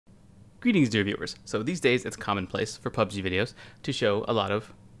Greetings, dear viewers. So these days it's commonplace for PUBG videos to show a lot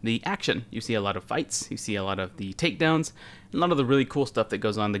of the action. You see a lot of fights, you see a lot of the takedowns, and a lot of the really cool stuff that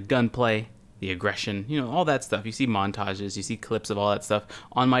goes on, the gunplay, the aggression, you know, all that stuff. You see montages, you see clips of all that stuff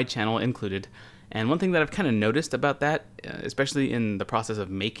on my channel included. And one thing that I've kind of noticed about that, especially in the process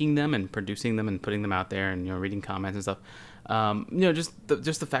of making them and producing them and putting them out there and, you know, reading comments and stuff, you know, just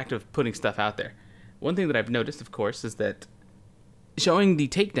the fact of putting stuff out there. One thing that I've noticed, of course, is that showing the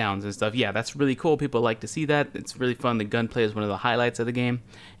takedowns and stuff, yeah, that's really cool. People like to see that. It's really fun. The gunplay is one of the highlights of the game.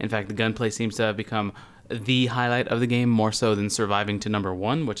 In fact, the gunplay seems to have become the highlight of the game more so than surviving to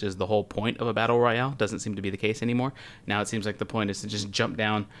 #1, which is the whole point of a battle royale. Doesn't seem to be the case anymore. Now it seems like the point is to just jump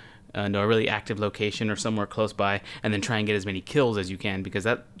down to a really active location or somewhere close by and then try and get as many kills as you can, because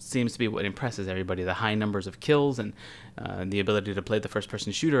that seems to be what impresses everybody, the high numbers of kills and the ability to play the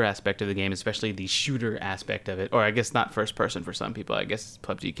first-person shooter aspect of the game, especially the shooter aspect of it, or I guess not first-person for some people. I guess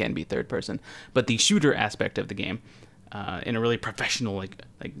PUBG can be third-person, but the shooter aspect of the game in a really professional, like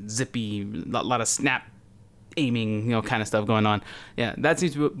zippy, lot of snap aiming, you know, kind of stuff going on. Yeah, that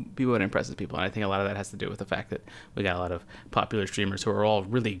seems to be what impresses people, and I think a lot of that has to do with the fact that we got a lot of popular streamers who are all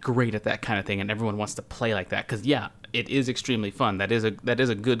really great at that kind of thing, and everyone wants to play like that because, yeah, it is extremely fun. That is a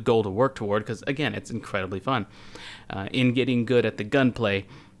good goal to work toward because, again, it's incredibly fun. In getting good at the gunplay,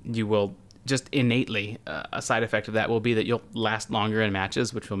 you will just innately, a side effect of that will be that you'll last longer in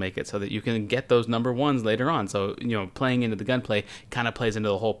matches, which will make it so that you can get those #1s later on. So, you know, playing into the gunplay kind of plays into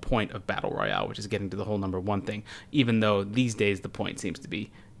the whole point of Battle Royale, which is getting to the whole #1 thing, even though these days the point seems to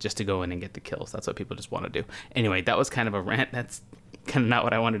be just to go in and get the kills. That's what people just want to do. Anyway, that was kind of a rant. That's kind of not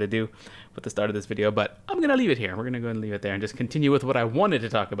what I wanted to do with the start of this video, but I'm going to leave it here. We're going to go ahead and leave it there and just continue with what I wanted to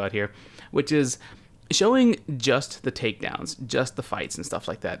talk about here, which is showing just the takedowns, just the fights and stuff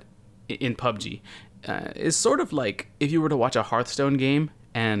like that in PUBG is sort of like if you were to watch a Hearthstone game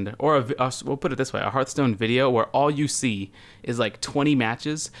or we'll put it this way, a Hearthstone video where all you see is like 20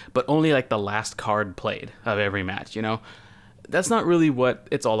 matches, but only like the last card played of every match, you know? That's not really what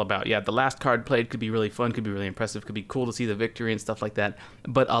it's all about. Yeah, the last card played could be really fun, could be really impressive, could be cool to see the victory and stuff like that,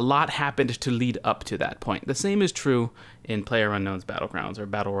 but a lot happened to lead up to that point. The same is true in Playerunknown's Battlegrounds or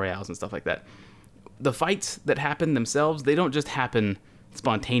Battle Royales and stuff like that. The fights that happen themselves, they don't just happen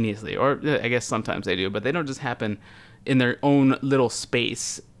spontaneously, or I guess sometimes they do, but they don't just happen in their own little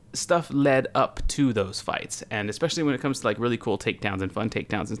space. Stuff led up to those fights, and especially when it comes to like really cool takedowns and fun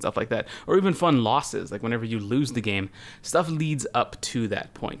takedowns and stuff like that, or even fun losses, like whenever you lose the game, stuff leads up to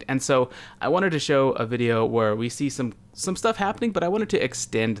that point. And so I wanted to show a video where we see some stuff happening, but I wanted to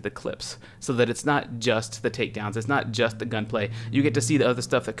extend the clips so that it's not just the takedowns, it's not just the gunplay. You get to see the other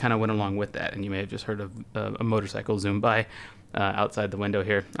stuff that kind of went along with that, and you may have just heard of a motorcycle zoom by outside the window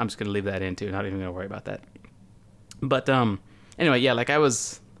here. I'm just gonna leave that in too, not even gonna worry about that. But anyway, yeah, like I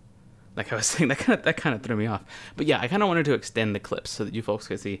was saying, that kind of threw me off. But yeah, I kind of wanted to extend the clips so that you folks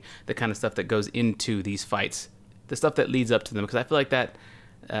can see the kind of stuff that goes into these fights, the stuff that leads up to them, because I feel like that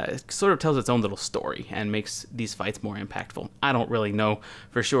sort of tells its own little story and makes these fights more impactful. I don't really know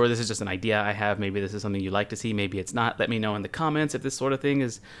for sure. This is just an idea I have. Maybe this is something you like to see. Maybe it's not. Let me know in the comments if this sort of thing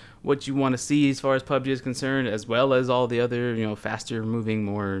is what you want to see as far as PUBG is concerned, as well as all the other, you know, faster moving,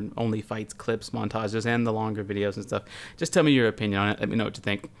 more only fights, clips, montages, and the longer videos and stuff. Just tell me your opinion on it. Let me know what you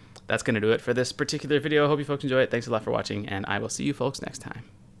think. That's going to do it for this particular video. I hope you folks enjoy it. Thanks a lot for watching, and I will see you folks next time.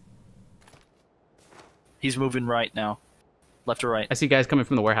 He's moving right now. Left or right? I see guys coming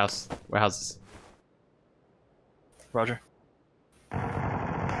from the warehouses. Roger.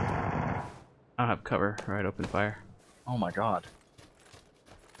 I don't have cover. Alright, open fire. Oh my god.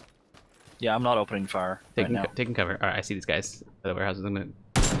 Yeah, I'm not opening fire right now. Taking cover. Alright, I see these guys by the warehouses. I'm going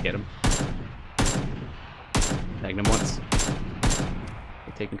to get them. Tagged them once.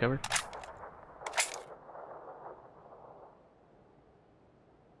 Okay, taking cover.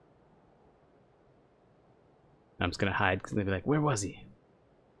 I'm just gonna hide because they'll be like, where was he?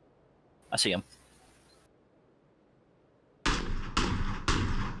 I see him.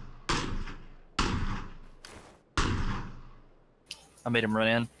 I made him run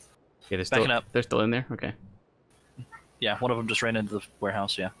in. Yeah, Backing up. They're still in there? Okay. Yeah, one of them just ran into the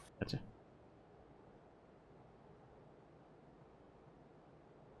warehouse, yeah. Gotcha.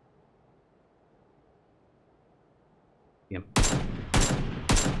 Yep.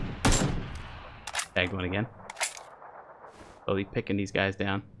 Tagged one again. Slowly picking these guys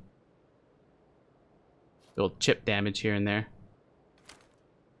down. Little chip damage here and there.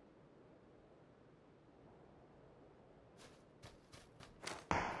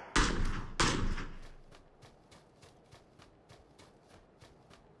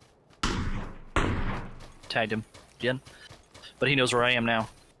 Tagged him again. But he knows where I am now.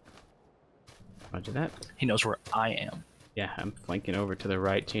 Roger that. He knows where I am. Yeah, I'm flanking over to the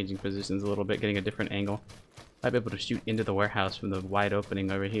right, changing positions a little bit, getting a different angle. Might be able to shoot into the warehouse from the wide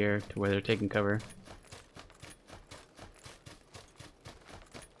opening over here to where they're taking cover.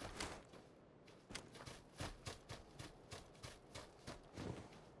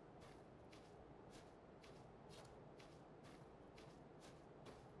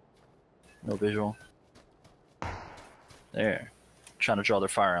 No visual. There. Trying to draw their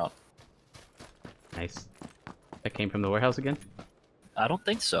fire out. Nice. That came from the warehouse again? I don't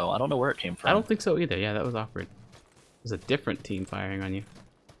think so. I don't know where it came from. I don't think so either. Yeah, that was awkward. There's a different team firing on you.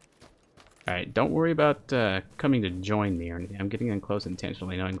 Alright, don't worry about coming to join me or anything. I'm getting in close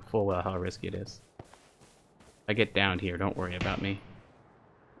intentionally, knowing full well how risky it is. If I get downed here, don't worry about me.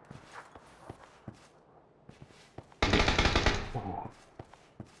 Ooh.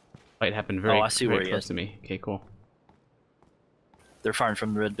 Fight happened very, I see very where he close is. to me. Okay, cool. They're firing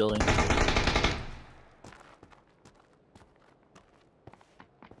from the red building.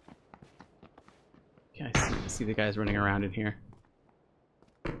 Yeah, I see the guys running around in here.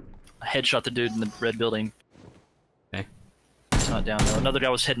 I headshot the dude in the red building. Okay. He's not down though. Another guy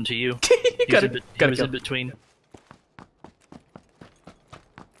was heading to you. He Gotta was kill. in between.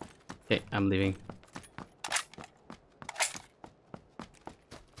 Okay, I'm leaving.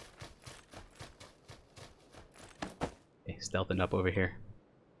 Okay, stealthing up over here.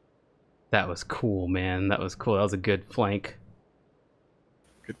 That was cool, man. That was cool. That was a good flank.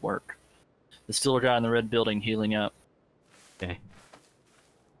 Good work. There's still a guy in the red building healing up. Okay.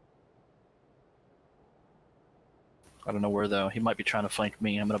 I don't know where though. He might be trying to flank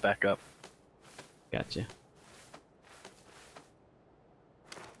me. I'm gonna back up. Gotcha.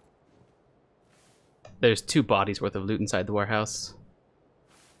 There's 2 bodies worth of loot inside the warehouse.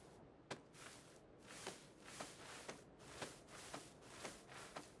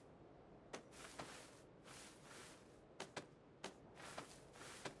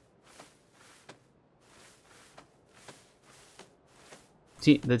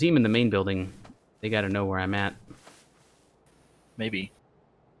 The team in the main building, they gotta know where I'm at. Maybe.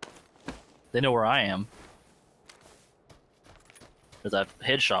 They know where I am. Because I've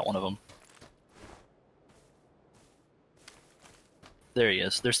headshot one of them. There he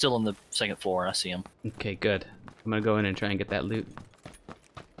is. They're still on the 2nd floor. I see him. Okay, good. I'm gonna go in and try and get that loot.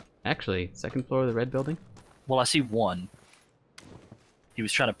 Actually, 2nd floor of the red building? Well, I see one. He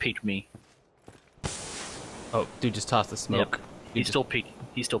was trying to peek me. Oh, dude just tossed the smoke. Yep. He's still peeking.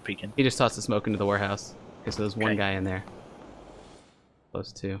 He's still peeking. He just tossed the smoke into the warehouse. Okay, so there's one Okay. guy in there.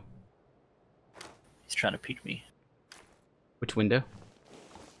 Close to. He's trying to peek me. Which window?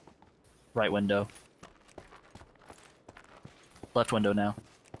 Right window. Left window now.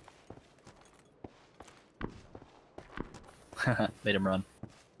 Made him run.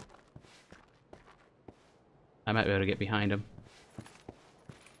 I might be able to get behind him.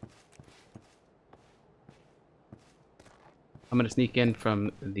 I'm gonna sneak in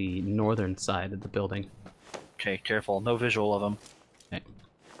from the northern side of the building. Okay, careful. No visual of him. Okay.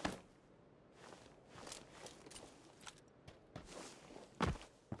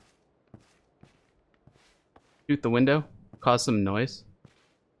 Shoot the window. Cause some noise.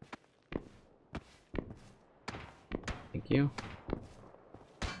 Thank you.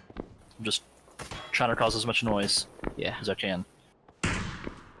 I'm just trying to cause as much noise Yeah. as I can.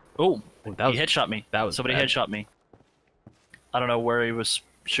 Oh, That was, he headshot me. that was Somebody bad. headshot me. I don't know where he was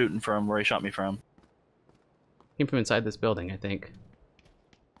shooting from, where he shot me from. Came from inside this building, I think.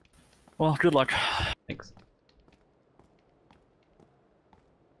 Well, good luck. Thanks.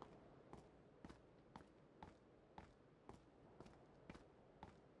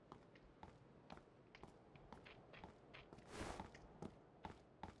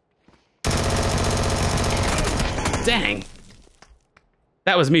 Dang!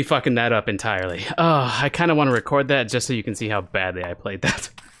 That was me fucking that up entirely. Oh, I kind of want to record that just so you can see how badly I played that.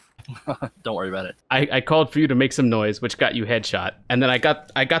 Don't worry about it. I called for you to make some noise, which got you headshot, and then I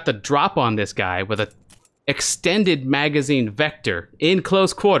got the drop on this guy with a extended magazine vector in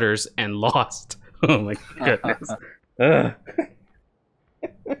close quarters and lost. Oh my goodness. Ugh.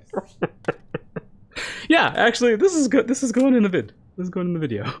 Yeah, actually, this is good. This is going in the vid. This is going in the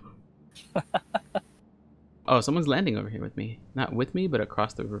video. Oh, someone's landing over here with me. Not with me, but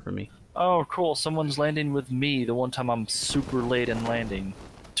across the river from me. Oh, cool. Someone's landing with me the one time I'm super late in landing.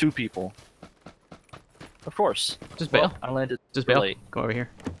 2 people. Of course. Just bail. Well, I landed Just super bail. late. Go over here.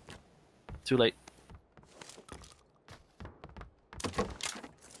 Too late.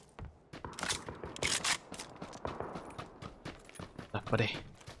 Look, buddy.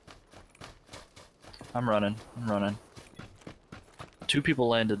 I'm running. 2 people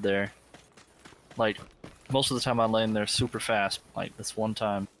landed there. Like, most of the time I land there super fast. Like, this one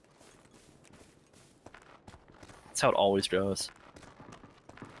time. That's how it always goes.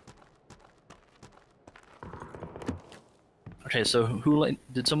 Okay, so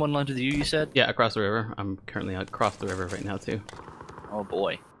did someone land with you, you said? Yeah, across the river. I'm currently across the river right now, too. Oh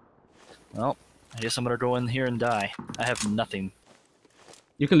boy. Well, I guess I'm gonna go in here and die. I have nothing.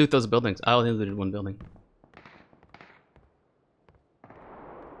 You can loot those buildings. I only looted one building.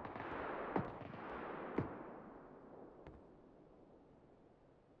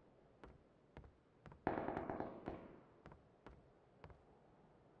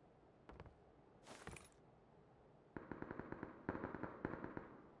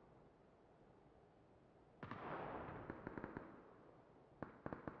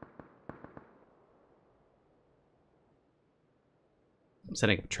 I'm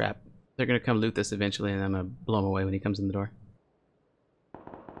setting up a trap. They're gonna come loot this eventually, and I'm gonna blow him away when he comes in the door.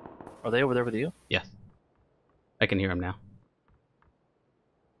 Are they over there with you? Yes. I can hear him now.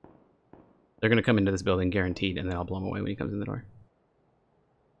 They're gonna come into this building, guaranteed, and then I'll blow him away when he comes in the door.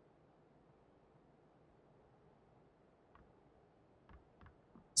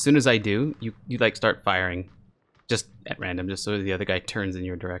 As soon as I do, you like start firing, just at random, just so the other guy turns in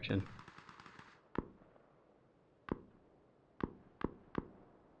your direction.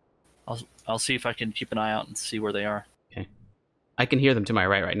 I'll see if I can keep an eye out and see where they are. Okay. I can hear them to my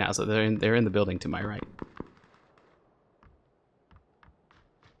right now, so they're in the building to my right.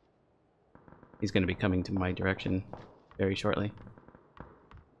 He's going to be coming to my direction very shortly.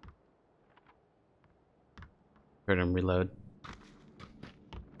 Heard him reload.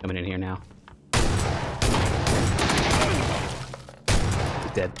 Coming in here now.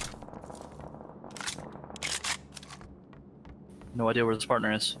 He's dead. No idea where this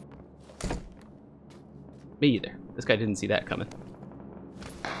partner is. Me either. This guy didn't see that coming.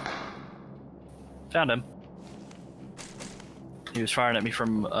 Found him. He was firing at me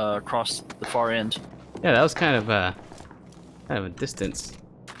from across the far end. Yeah, that was kind of a distance.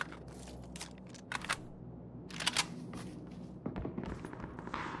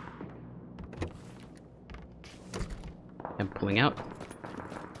 I'm pulling out.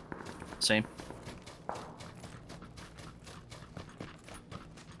 Same.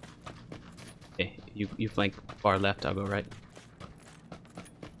 Okay, you flank far left, I'll go right.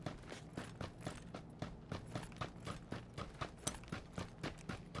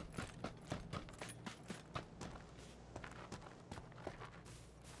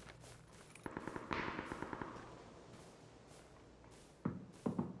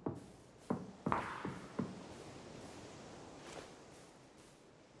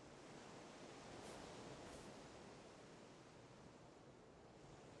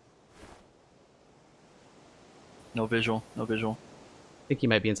 No visual. No visual. I think he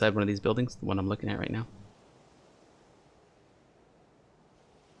might be inside one of these buildings, the one I'm looking at right now.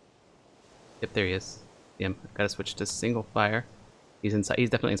 Yep, there he is. Yeah, I've got to switch to single fire. He's inside. He's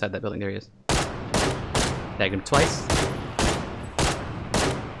definitely inside that building. There he is. Tagged him twice.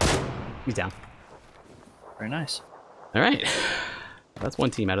 He's down. Very nice. All right, that's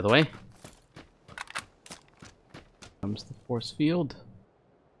one team out of the way. Comes the force field.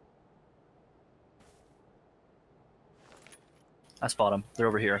 I spot them. They're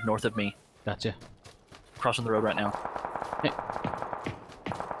over here, north of me. Gotcha. Crossing the road right now. Hey.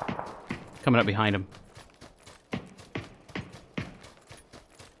 Coming up behind him.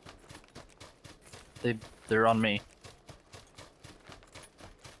 They're on me.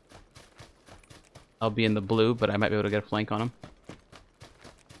 I'll be in the blue, but I might be able to get a flank on him.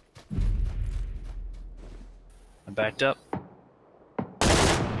 I backed up.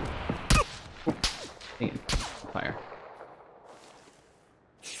 Dang it. Fire.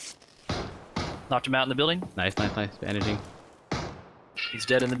 Knocked him out in the building. Nice, nice, nice. Bandaging. He's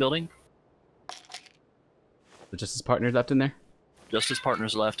dead in the building. So just his partner left in there? Just his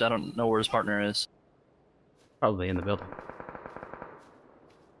partner's left. I don't know where his partner is. Probably in the building.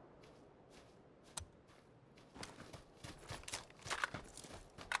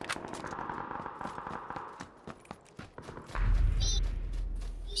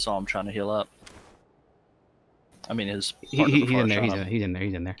 Saw him trying to heal up. I mean, his He's partner in before I there, shot he's him. in, he's in there,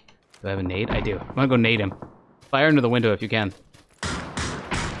 he's in there. Do I have a nade? I do. I'm gonna go nade him. Fire into the window if you can.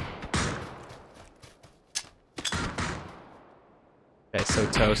 Okay, so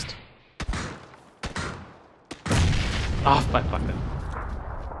toast. Oh, fuck that.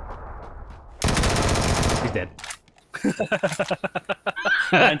 He's dead.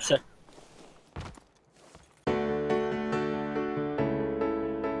 9 seconds.